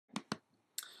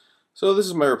So this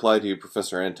is my reply to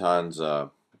Professor Anton's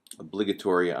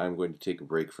obligatory "I'm going to take a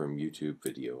break from YouTube"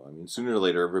 video. I mean, sooner or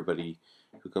later, everybody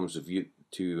who comes to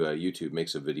YouTube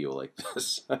makes a video like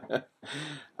this.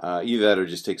 Either that or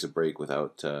just takes a break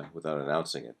without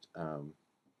announcing it.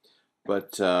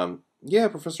 But yeah,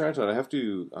 Professor Anton, I have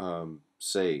to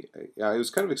say, I was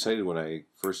kind of excited when I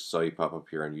first saw you pop up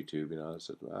here on YouTube. You know, I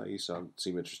said, you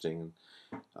seem interesting.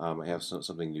 I have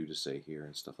something new to say here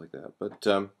and stuff like that. But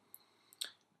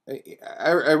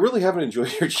I really haven't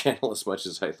enjoyed your channel as much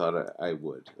as I thought I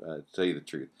would, to tell you the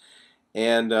truth.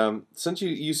 And since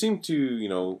you seem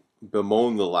to,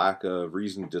 bemoan the lack of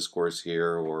reasoned discourse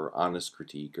here or honest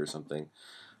critique or something,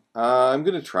 I'm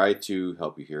going to try to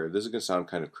help you here. This is going to sound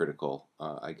kind of critical,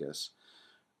 I guess.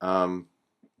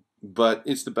 But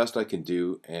it's the best I can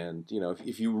do. And,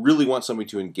 if you really want somebody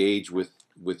to engage with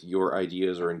your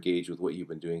ideas or engage with what you've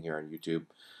been doing here on YouTube,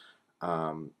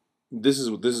 this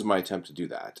is my attempt to do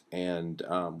that. And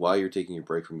while you're taking your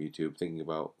break from YouTube, thinking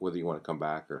about whether you want to come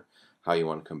back or how you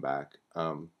want to come back,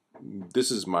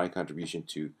 this is my contribution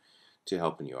to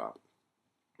helping you out.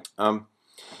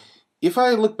 If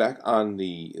I look back on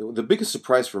the biggest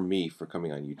surprise for me for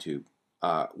coming on YouTube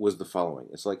was the following.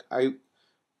 It's like I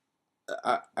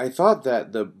thought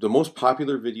that the most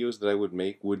popular videos that I would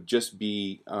make would just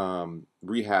be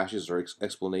rehashes or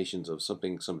explanations of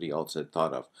something somebody else had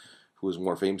thought of, who was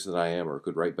more famous than I am, or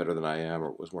could write better than I am,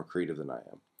 or was more creative than I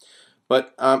am.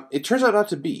 But it turns out not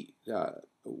to be,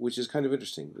 which is kind of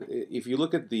interesting. If you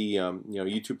look at the,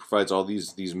 YouTube provides all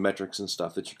these metrics and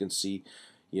stuff that you can see,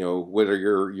 what are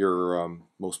your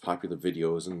most popular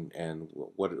videos and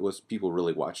what's people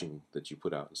really watching that you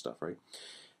put out and stuff, right?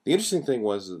 The interesting thing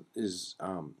is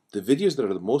the videos that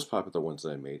are the most popular ones that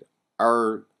I made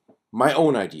are my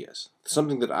own ideas,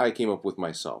 something that I came up with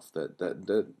myself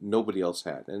that nobody else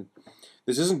had. And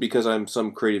this isn't because I'm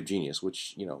some creative genius,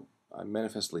 which, I'm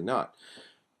manifestly not.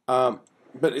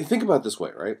 But think about it this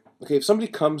way, right? Okay, if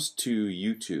somebody comes to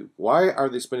YouTube, why are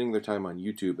they spending their time on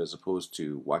YouTube as opposed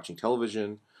to watching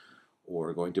television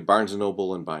or going to Barnes &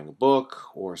 Noble and buying a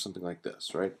book or something like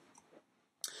this, right?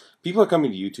 People are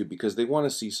coming to YouTube because they want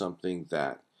to see something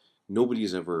that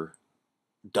nobody's ever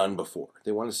done before.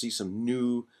 They want to see some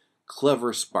new,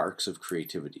 clever sparks of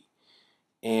creativity.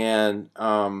 And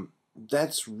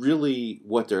that's really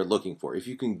what they're looking for. If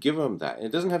you can give them that, and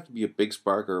it doesn't have to be a big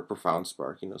spark or a profound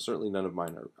spark. Certainly none of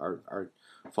mine are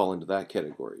fall into that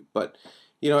category. But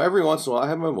every once in a while I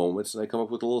have my moments, and I come up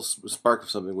with a little spark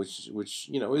of something which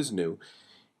is new.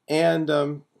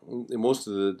 And most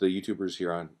of the YouTubers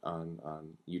here on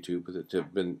YouTube that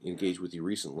have been engaged with you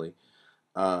recently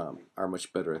are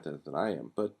much better at that than I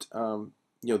am. But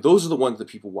those are the ones that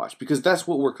people watch because that's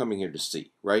what we're coming here to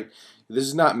see, right? This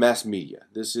is not mass media.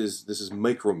 This is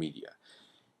micro media.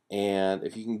 And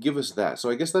if you can give us that, so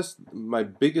I guess that's my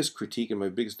biggest critique and my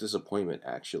biggest disappointment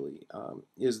actually,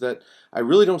 is that I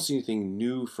really don't see anything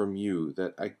new from you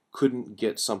that I couldn't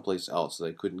get someplace else, that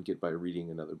I couldn't get by reading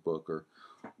another book or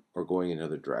going in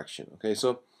another direction. Okay,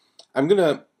 so I'm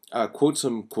gonna quote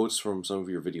some quotes from some of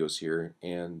your videos here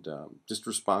and just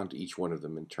respond to each one of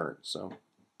them in turn. So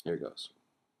here goes.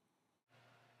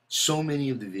 So many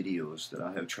of the videos that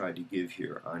I have tried to give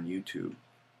here on YouTube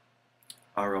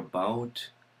are about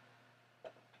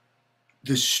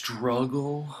the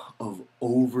struggle of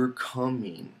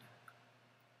overcoming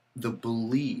the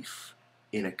belief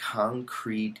in a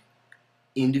concrete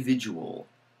individual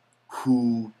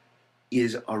who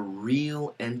is a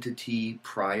real entity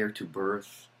prior to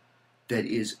birth, that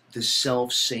is the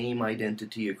self-same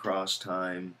identity across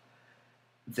time,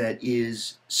 that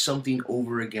is something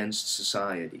over against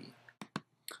society.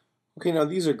 Okay, now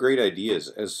these are great ideas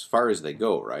as far as they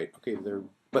go, right? Okay,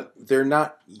 but they're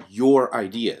not your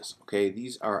ideas. Okay,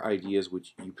 these are ideas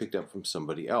which you picked up from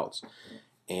somebody else,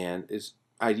 and it's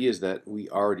ideas that we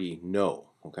already know.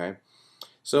 Okay,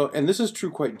 so and this is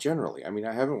true quite generally. I mean,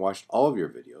 I haven't watched all of your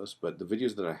videos, but the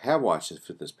videos that I have watched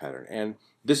fit this pattern, and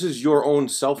this is your own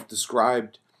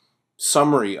self-described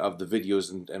summary of the videos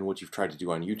and what you've tried to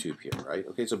do on YouTube here, right?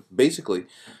 Okay, so basically,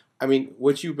 I mean,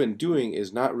 what you've been doing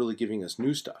is not really giving us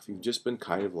new stuff. You've just been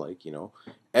kind of like,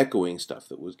 echoing stuff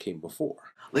that came before.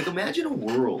 Like, imagine a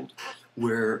world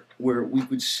where we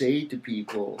could say to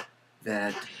people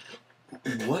that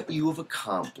what you have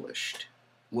accomplished,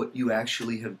 what you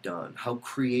actually have done, how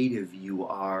creative you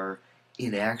are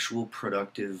in actual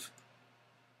productive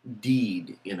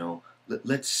deed,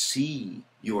 let's see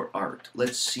your art,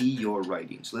 let's see your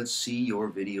writings, let's see your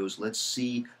videos, let's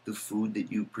see the food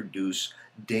that you produce,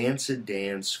 dance a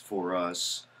dance for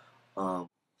us.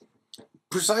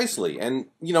 Precisely. And,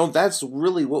 that's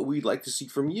really what we'd like to see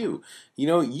from you.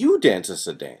 You dance us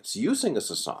a dance. You sing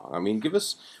us a song. I mean,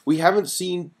 we haven't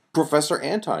seen Professor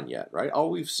Anton yet, right?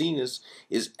 All we've seen is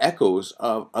echoes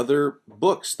of other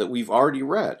books that we've already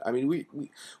read. I mean,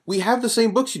 we have the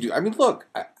same books you do. I mean, look,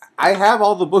 I have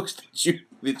all the books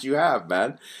that you have,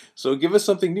 man. So give us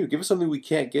something new. Give us something we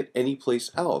can't get anyplace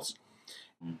else.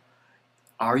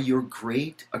 Are your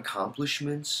great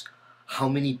accomplishments how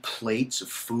many plates of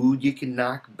food you can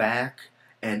knock back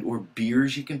and or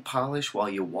beers you can polish while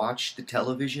you watch the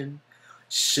television?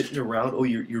 Sitting around, oh,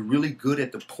 you're really good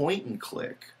at the point and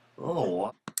click. Oh,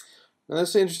 wow. Now,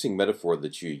 that's an interesting metaphor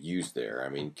that you use there. I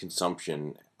mean,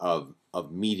 consumption of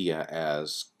media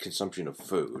as consumption of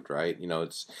food, right?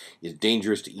 It's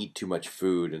dangerous to eat too much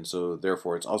food, and so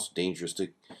therefore it's also dangerous to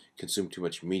consume too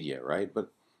much media, right?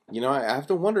 But I have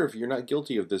to wonder if you're not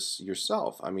guilty of this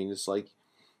yourself. I mean, it's like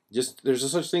just there's a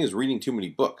such thing as reading too many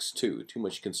books too, too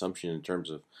much consumption in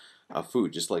terms of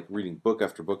food, just like reading book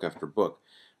after book after book.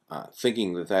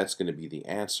 Thinking that that's going to be the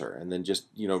answer, and then just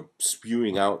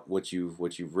spewing out what you've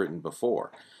written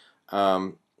before.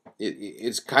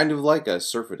 It's kind of like a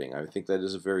surfeiting. I think that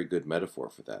is a very good metaphor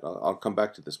for that. I'll come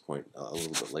back to this point a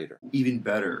little bit later. Even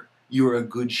better, you're a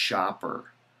good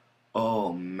shopper.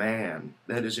 Oh man,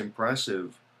 that is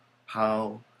impressive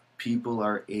how people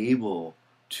are able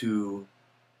to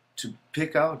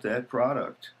pick out that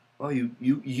product. Oh,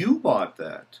 you bought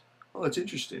that. Oh, that's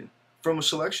interesting. From a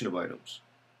selection of items.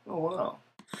 Oh wow.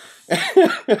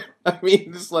 I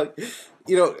mean, it's like,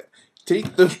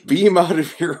 take the beam out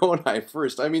of your own eye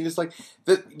first. I mean, it's like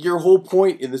that. Your whole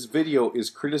point in this video is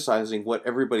criticizing what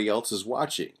everybody else is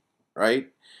watching, right?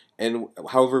 And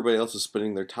how everybody else is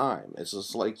spending their time. It's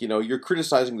just like, you're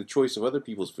criticizing the choice of other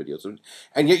people's videos,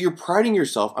 and yet you're priding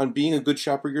yourself on being a good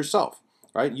shopper yourself,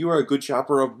 right? You are a good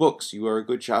shopper of books. You are a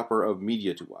good shopper of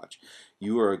media to watch.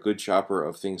 You are a good shopper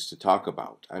of things to talk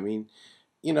about. I mean,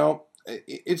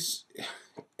 it's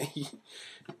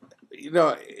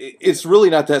it's really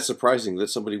not that surprising that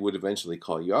somebody would eventually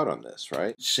call you out on this,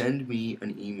 right? Send me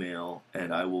an email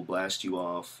and I will blast you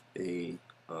off a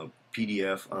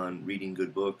PDF on reading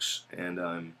good books, and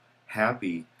I'm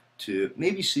happy to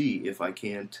maybe see if I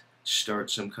can't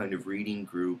start some kind of reading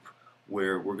group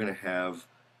where we're going to have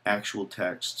actual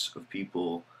texts of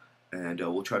people, and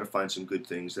we'll try to find some good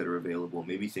things that are available,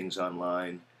 maybe things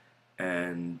online,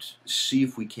 and see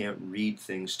if we can't read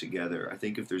things together. I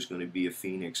think if there's going to be a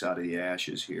phoenix out of the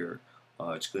ashes here,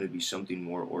 it's going to be something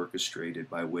more orchestrated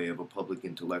by way of a public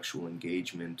intellectual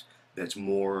engagement that's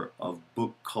more of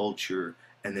book culture,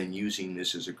 and then using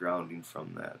this as a grounding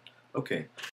from that. Okay.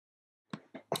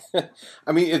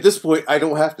 I mean, at this point, I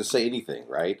don't have to say anything,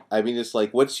 right? I mean, it's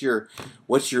like, what's your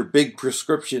big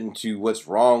prescription to what's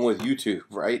wrong with YouTube,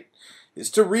 right? It's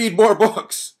to read more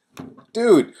books,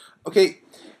 dude. Okay,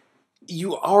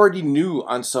 you already knew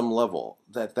on some level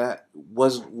that that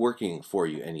wasn't working for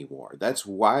you anymore. That's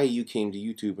why you came to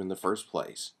YouTube in the first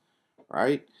place,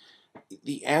 right?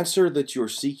 The answer that you're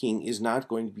seeking is not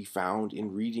going to be found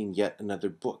in reading yet another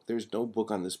book. There's no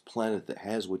book on this planet that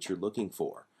has what you're looking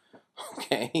for.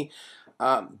 Okay?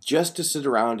 Just to sit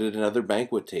around at another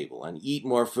banquet table and eat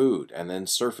more food and then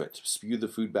surf it, spew the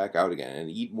food back out again and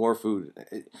eat more food.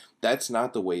 That's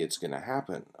not the way it's going to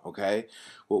happen, okay?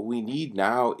 What we need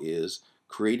now is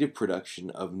creative production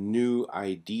of new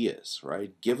ideas,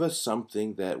 right? Give us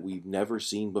something that we've never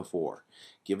seen before.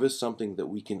 Give us something that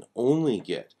we can only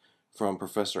get from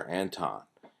Professor Anton.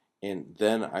 And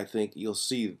then I think you'll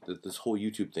see that this whole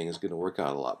YouTube thing is going to work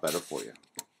out a lot better for you.